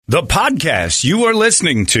The podcast you are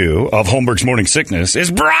listening to of Holmberg's Morning Sickness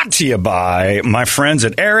is brought to you by my friends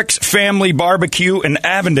at Eric's Family Barbecue in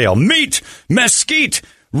Avondale. Meet, mesquite,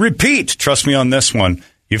 repeat. Trust me on this one.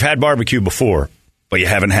 You've had barbecue before, but you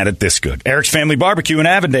haven't had it this good. Eric's Family Barbecue in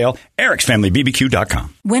Avondale,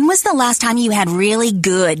 ericsfamilybbq.com. When was the last time you had really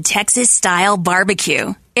good Texas-style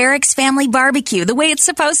barbecue? Eric's Family Barbecue, the way it's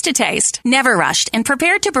supposed to taste. Never rushed and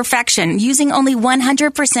prepared to perfection using only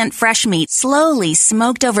 100% fresh meat, slowly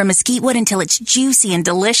smoked over mesquite wood until it's juicy and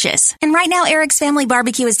delicious. And right now, Eric's Family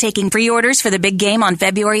Barbecue is taking pre-orders for the big game on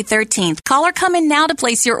February 13th. Call or come in now to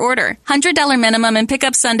place your order. $100 minimum and pick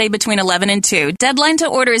up Sunday between 11 and 2. Deadline to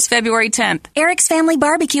order is February 10th. Eric's Family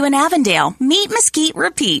Barbecue in Avondale. Meet, mesquite,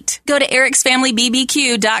 repeat. Go to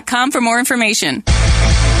ericsfamilybbq.com for more information.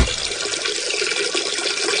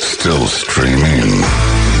 Still streaming.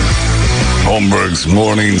 Holmberg's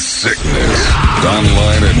Morning Sickness.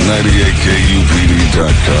 Online at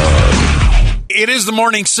 98kupd.com. It is the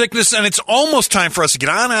Morning Sickness, and it's almost time for us to get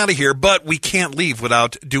on out of here, but we can't leave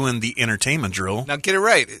without doing the entertainment drill. Now get it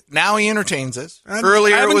right. Now he entertains us.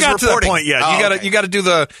 Earlier I haven't it was got reporting. to that point yet. You got to do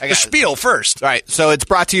the spiel first. All right. So it's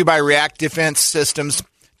brought to you by React Defense Systems.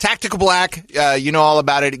 Tactical Black, you know all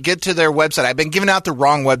about it. Get to their website. I've been giving out the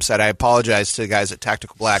wrong website. I apologize to the guys at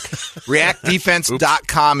Tactical Black.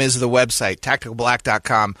 ReactDefense.com is the website.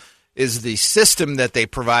 TacticalBlack.com is the system that they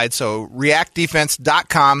provide. So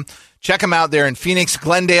ReactDefense.com. Check them out there in Phoenix,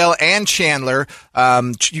 Glendale, and Chandler.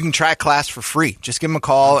 You can try a class for free. Just give them a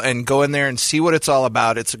call and go in there and see what it's all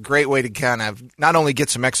about. It's a great way to kind of not only get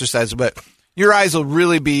some exercise, but your eyes will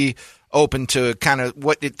really be open to kind of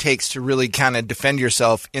what it takes to really kind of defend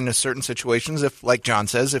yourself in a certain situations if, like John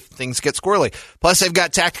says, if things get squirrely. Plus, they've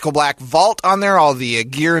got Tactical Black Vault on there, all the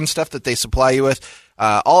gear and stuff that they supply you with.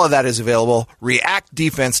 All of that is available.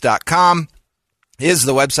 ReactDefense.com is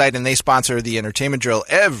the website, and they sponsor the entertainment drill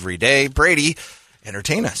every day. Brady,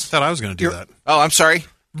 entertain us. Thought I was going to do that. Oh, I'm sorry.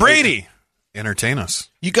 Brady, entertain us.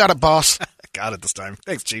 You got it, boss. Got it this time.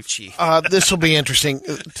 Thanks, Chief. This will be interesting.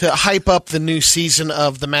 To hype up the new season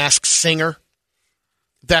of The Masked Singer,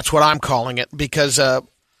 that's what I'm calling it, because the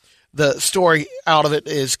story out of it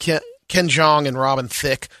is Ken Jeong and Robin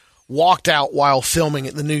Thicke walked out while filming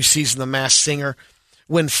the new season of The Masked Singer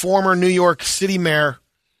when former New York City Mayor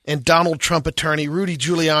and Donald Trump attorney Rudy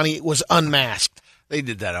Giuliani was unmasked. They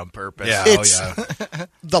did that on purpose. Yeah,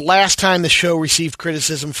 The last time the show received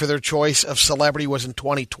criticism for their choice of celebrity was in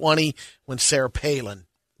 2020 when Sarah Palin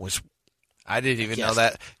was. I didn't even know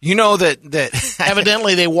that. You know that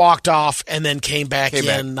evidently they walked off and then came back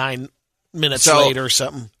 9 minutes later or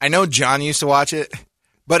something. I know John used to watch it,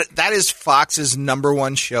 but that is Fox's number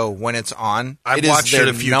one show when it's on. I've watched it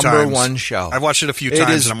a few times. Number one show. I've watched it a few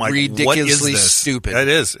times, and I'm like, what is ridiculously this? stupid. It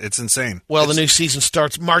is. It's insane. Well, the new season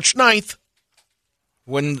starts March 9th.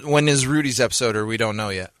 When is Rudy's episode, or we don't know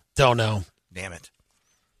yet? Don't know. Damn it.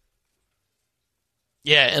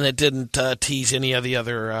 Yeah, and it didn't tease any of the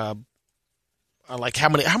other. Like how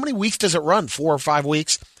many weeks does it run? 4 or 5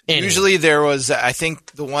 weeks. Anyway. Usually there was, I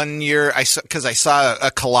think the one year because I saw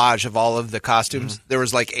a collage of all of the costumes. There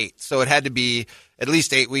was like 8, so it had to be at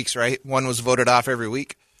least 8 weeks, right? One was voted off every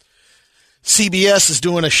week. CBS is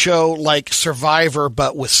doing a show like Survivor,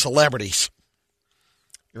 but with celebrities.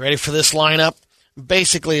 You ready for this lineup?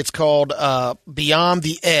 Basically, it's called Beyond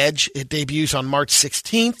the Edge. It debuts on March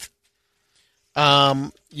 16th.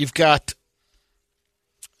 You've got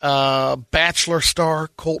Bachelor star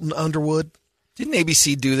Colton Underwood. Didn't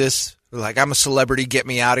ABC do this? Like, I'm a celebrity, get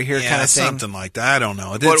me out of here kind of thing? Something like that. I don't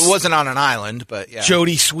know. Well, it wasn't on an island, but yeah.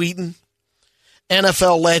 Jodie Sweetin.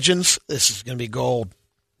 NFL legends. This is going to be gold.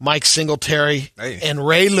 Mike Singletary and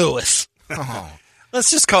Ray Lewis. Oh. Let's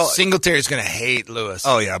just call it. Singletary's going to hate Lewis.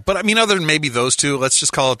 Oh, yeah. But, I mean, other than maybe those two, let's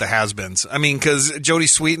just call it the has-beens. I mean, because Jodie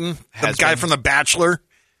Sweetin, the guy from The Bachelor,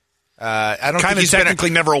 I don't kind think of technically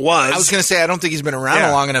never was. I was going to say, I don't think he's been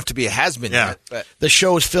around long enough to be a has-been yet. But. The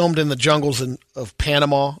show is filmed in the jungles of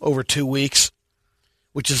Panama over 2 weeks,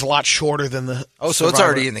 which is a lot shorter than the Oh, so Survivor. it's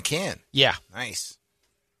already in the can. Yeah. Nice.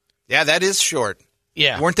 Yeah, that is short.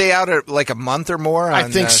 Yeah. Weren't they out at like a month or more? I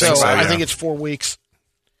think so. Survivor? I think it's 4 weeks.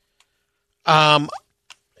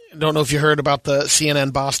 Don't know if you heard about the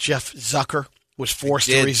CNN boss, Jeff Zucker, was forced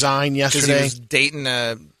to resign yesterday. He was dating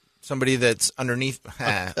somebody that's underneath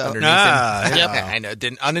him. Yep. I know,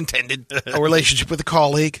 unintended. A relationship with a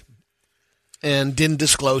colleague, and didn't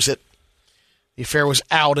disclose it. The affair was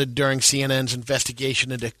outed during CNN's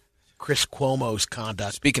investigation into Chris Cuomo's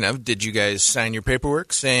conduct. Speaking of, did you guys sign your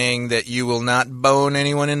paperwork saying that you will not bone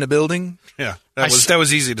anyone in the building? Yeah, that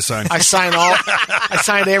was easy to sign. I signed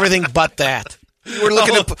everything but that. You were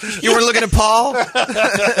looking at Paul.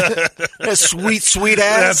 That sweet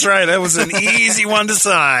ass. That's right. That was an easy one to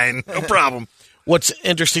sign. No problem. What's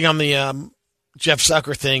interesting on the Jeff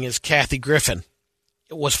Zucker thing is Kathy Griffin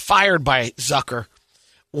was fired by Zucker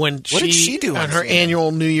when What did she do on on her CNN?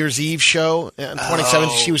 annual New Year's Eve show in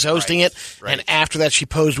 2017. She was hosting it, right. and after that, she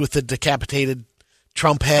posed with the decapitated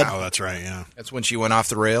Trump head. Oh, that's right. Yeah. That's when she went off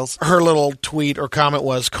the rails. Her little tweet or comment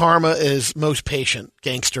was, "Karma is most patient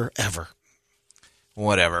gangster ever."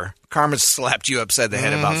 Whatever. Karma slapped you upside the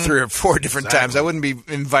head about 3 or 4 different times. I wouldn't be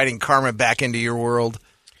inviting Karma back into your world.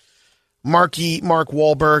 Mark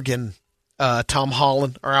Wahlberg and Tom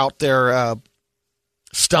Holland are out there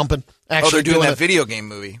stumping. Actually, They're doing that video game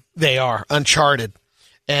movie. They are Uncharted,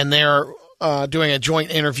 and they're doing a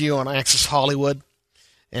joint interview on Access Hollywood.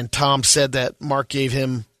 And Tom said that Mark gave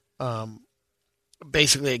him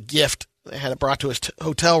basically a gift, had it brought to his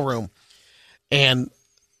hotel room, and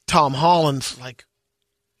Tom Holland's like,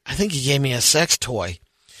 "I think he gave me a sex toy."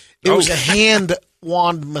 It was a hand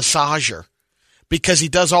wand massager. Because he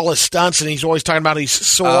does all his stunts and he's always talking about he's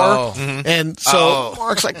sore, and so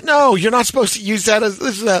Mark's like, "No, you're not supposed to use that as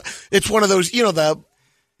this is it's one of those, you know, the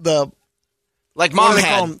Like What Mom do they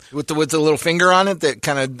call had 'em? with the little finger on it that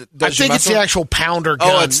kind of I does your think it's the muscle? actual pounder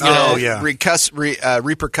gun. Oh, it's the yeah.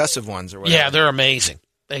 repercussive ones or whatever. Yeah, they're amazing.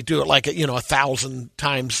 They do it like 1,000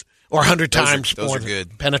 times or 100 Those are- times those more are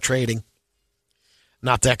good. penetrating.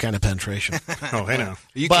 Not that kind of penetration. Oh, I know.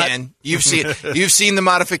 You But- can. You've seen the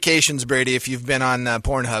modifications, Brady, if you've been on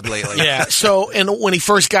Pornhub lately. Yeah. So, and when he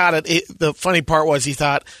first got it, the funny part was he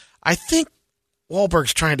thought, "I think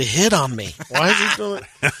Wahlberg's trying to hit on me. Why is he doing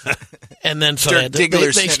it?" And then so Dirk they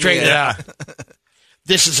Diggler sent me straightened it that. out.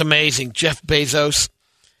 This is amazing. Jeff Bezos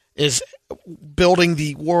is building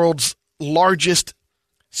the world's largest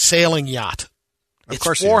sailing yacht. It's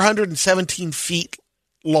course he is. 417 feet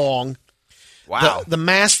long. Wow. The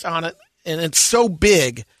mast on it, and it's so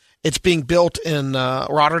big, it's being built in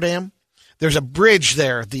Rotterdam. There's a bridge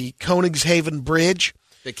there, the Koningshaven Bridge.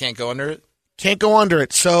 They can't go under it? Can't go under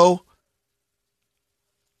it. So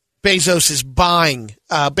Bezos is buying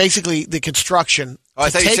basically the construction Oh, I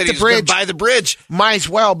to thought you take said the he was going bridge. to buy the bridge. Might as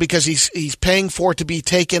well, because he's paying for it to be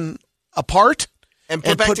taken apart And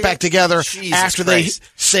and put put back back together Jesus after Christ. they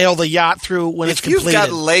sail the yacht through when it's If you've completed.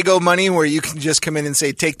 got Lego money where you can just come in and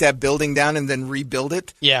say, take that building down and then rebuild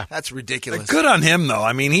it, Yeah. that's ridiculous. Good on him, though.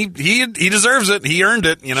 I mean, he deserves it. He earned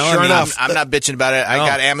it. You know, Sure I mean, enough. I'm not bitching about it. I No.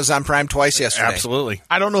 got Amazon Prime twice yesterday. Absolutely.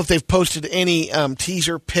 I don't know if they've posted any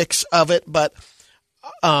teaser pics of it, but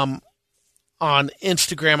on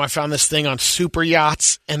Instagram I found this thing on super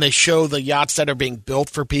yachts, and they show the yachts that are being built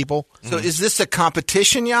for people. So is this a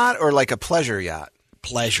competition yacht or like a pleasure yacht?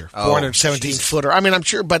 Pleasure. Oh, 417 Jesus. footer. I mean, I'm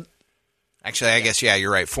sure, but Actually, I guess, yeah,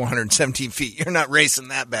 you're right. 417 feet. You're not racing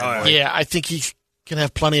that bad boy. yeah, I think he can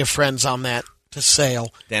have plenty of friends on that to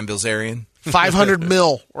sail. Dan Bilzerian. 500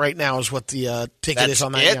 mil right now is what the ticket That's is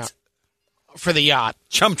on that it? yacht. For the yacht.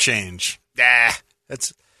 Chump change.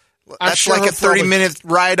 That's sure like a he'll probably- 30-minute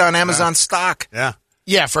ride on Amazon stock. Yeah.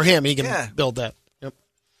 Yeah, for him, he can Yeah. build that. Yep.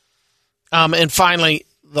 And finally,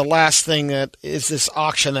 the last thing that is this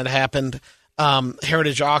auction that happened.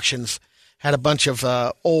 Heritage Auctions had a bunch of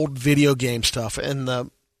old video game stuff, and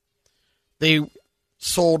they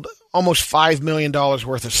sold almost $5 million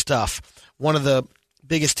worth of stuff. One of the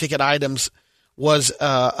biggest ticket items was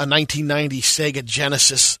a 1990 Sega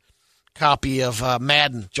Genesis copy of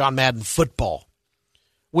Madden, John Madden Football,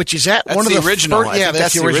 which is at That's one of the the original. fir- I yeah, think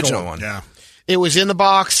that's that's the original one. Yeah. It was in the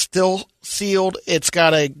box, still sealed. It's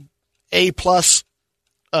got A plus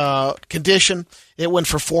condition. It went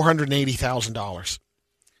for $480,000.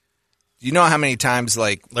 Do you know how many times,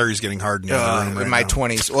 like, Larry's getting hard in the other room right in my now.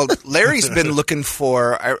 20s? Well, Larry's been looking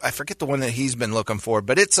for, I forget the one that he's been looking for,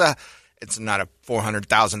 but it's not a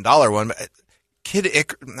 $400,000 one. But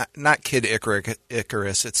not Kid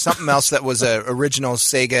Icarus. It's something else that was a original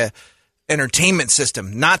Sega entertainment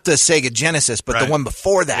system, not the Sega Genesis, but Right. the one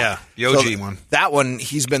before that. Yeah, the OG one. That one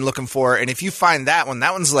he's been looking for, and if you find that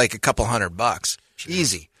one's like a couple $100.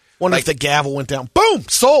 Easy. Wonder if the gavel went down. Boom!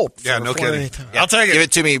 Sold. Yeah, for no kidding. $480,000. I'll take it. Give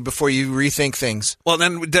it to me before you rethink things. Well,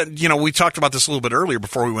 then, we talked about this a little bit earlier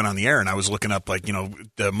before we went on the air, and I was looking up,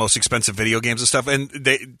 the most expensive video games and stuff. And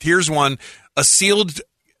here's one, a sealed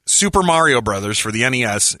Super Mario Brothers for the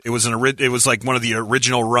NES. It was it was like one of the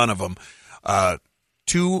original run of them.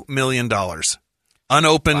 $2 million.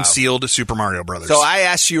 Unopened, sealed Super Mario Brothers. So I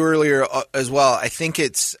asked you earlier as well. I think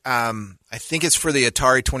it's for the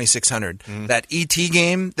Atari 2600. That ET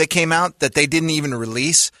game that came out that they didn't even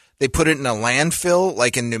release. They put it in a landfill,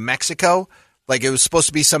 like in New Mexico. Like it was supposed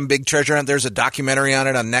to be some big treasure hunt. There's a documentary on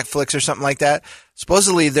it on Netflix or something like that.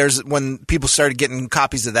 Supposedly, when people started getting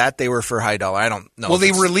copies of that, they were for high dollar. I don't know. Well,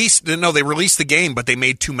 they released the game, but they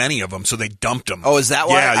made too many of them, so they dumped them. Oh, is that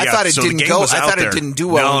why? Yeah, I thought it didn't go. I thought it didn't do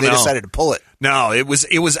well, and they decided to pull it. No, it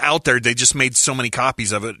was out there. They just made so many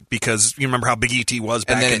copies of it because you remember how big ET was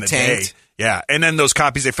back in the day. Yeah, and then those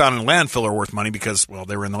copies they found in the landfill are worth money because, well,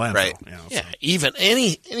 they were in the landfill. Right. You know, yeah, even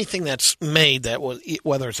anything that's made that was,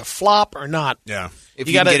 whether it's a flop or not. Yeah. If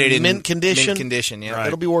you got get it it in mint condition, yeah.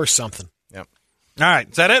 it'll be worth something. Yep. All right,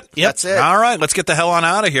 is that it? Yep. That's it. All right, let's get the hell on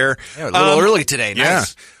out of here. Yeah, a little early today.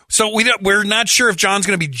 Nice. Yeah. So we're not sure if John's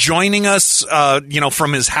going to be joining us,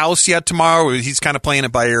 from his house yet tomorrow. He's kind of playing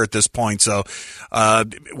it by ear at this point. So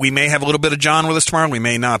we may have a little bit of John with us tomorrow. We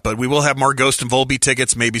may not, but we will have more Ghost and Volbeat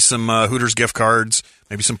tickets, maybe some Hooters gift cards,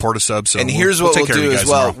 maybe some Porta subs. So here's what we'll take care do of you as guys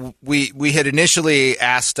well. tomorrow. We had initially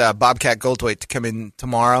asked Bobcat Goldthwait to come in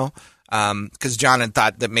tomorrow because John had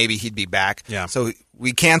thought that maybe he'd be back. Yeah. So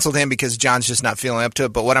we canceled him because John's just not feeling up to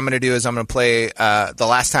it. But what I'm going to do is I'm going to play the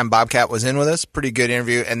last time Bobcat was in with us. Pretty good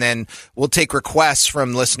interview. And then we'll take requests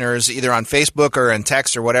from listeners either on Facebook or in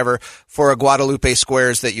text or whatever for a Guadalupe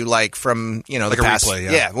Squares that you like from, the Like a past.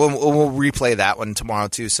 replay, yeah. We'll replay that one tomorrow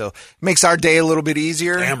too. So it makes our day a little bit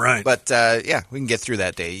easier. Damn right. But we can get through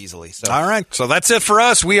that day easily. So All right, so that's it for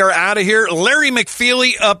us. We are out of here. Larry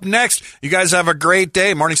McFeely up next. You guys have a great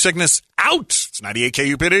day. Morning Sickness out. It's 98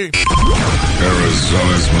 KUPD.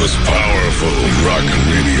 Arizona's most powerful rock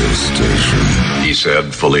radio station. He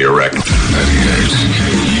said, fully erect. 98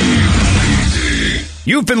 KUPD.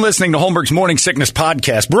 You've been listening to Holmberg's Morning Sickness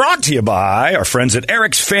Podcast, brought to you by our friends at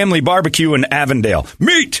Eric's Family Barbecue in Avondale.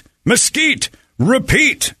 Meet, mesquite,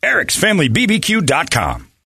 repeat. Eric'sFamilyBBQ.com.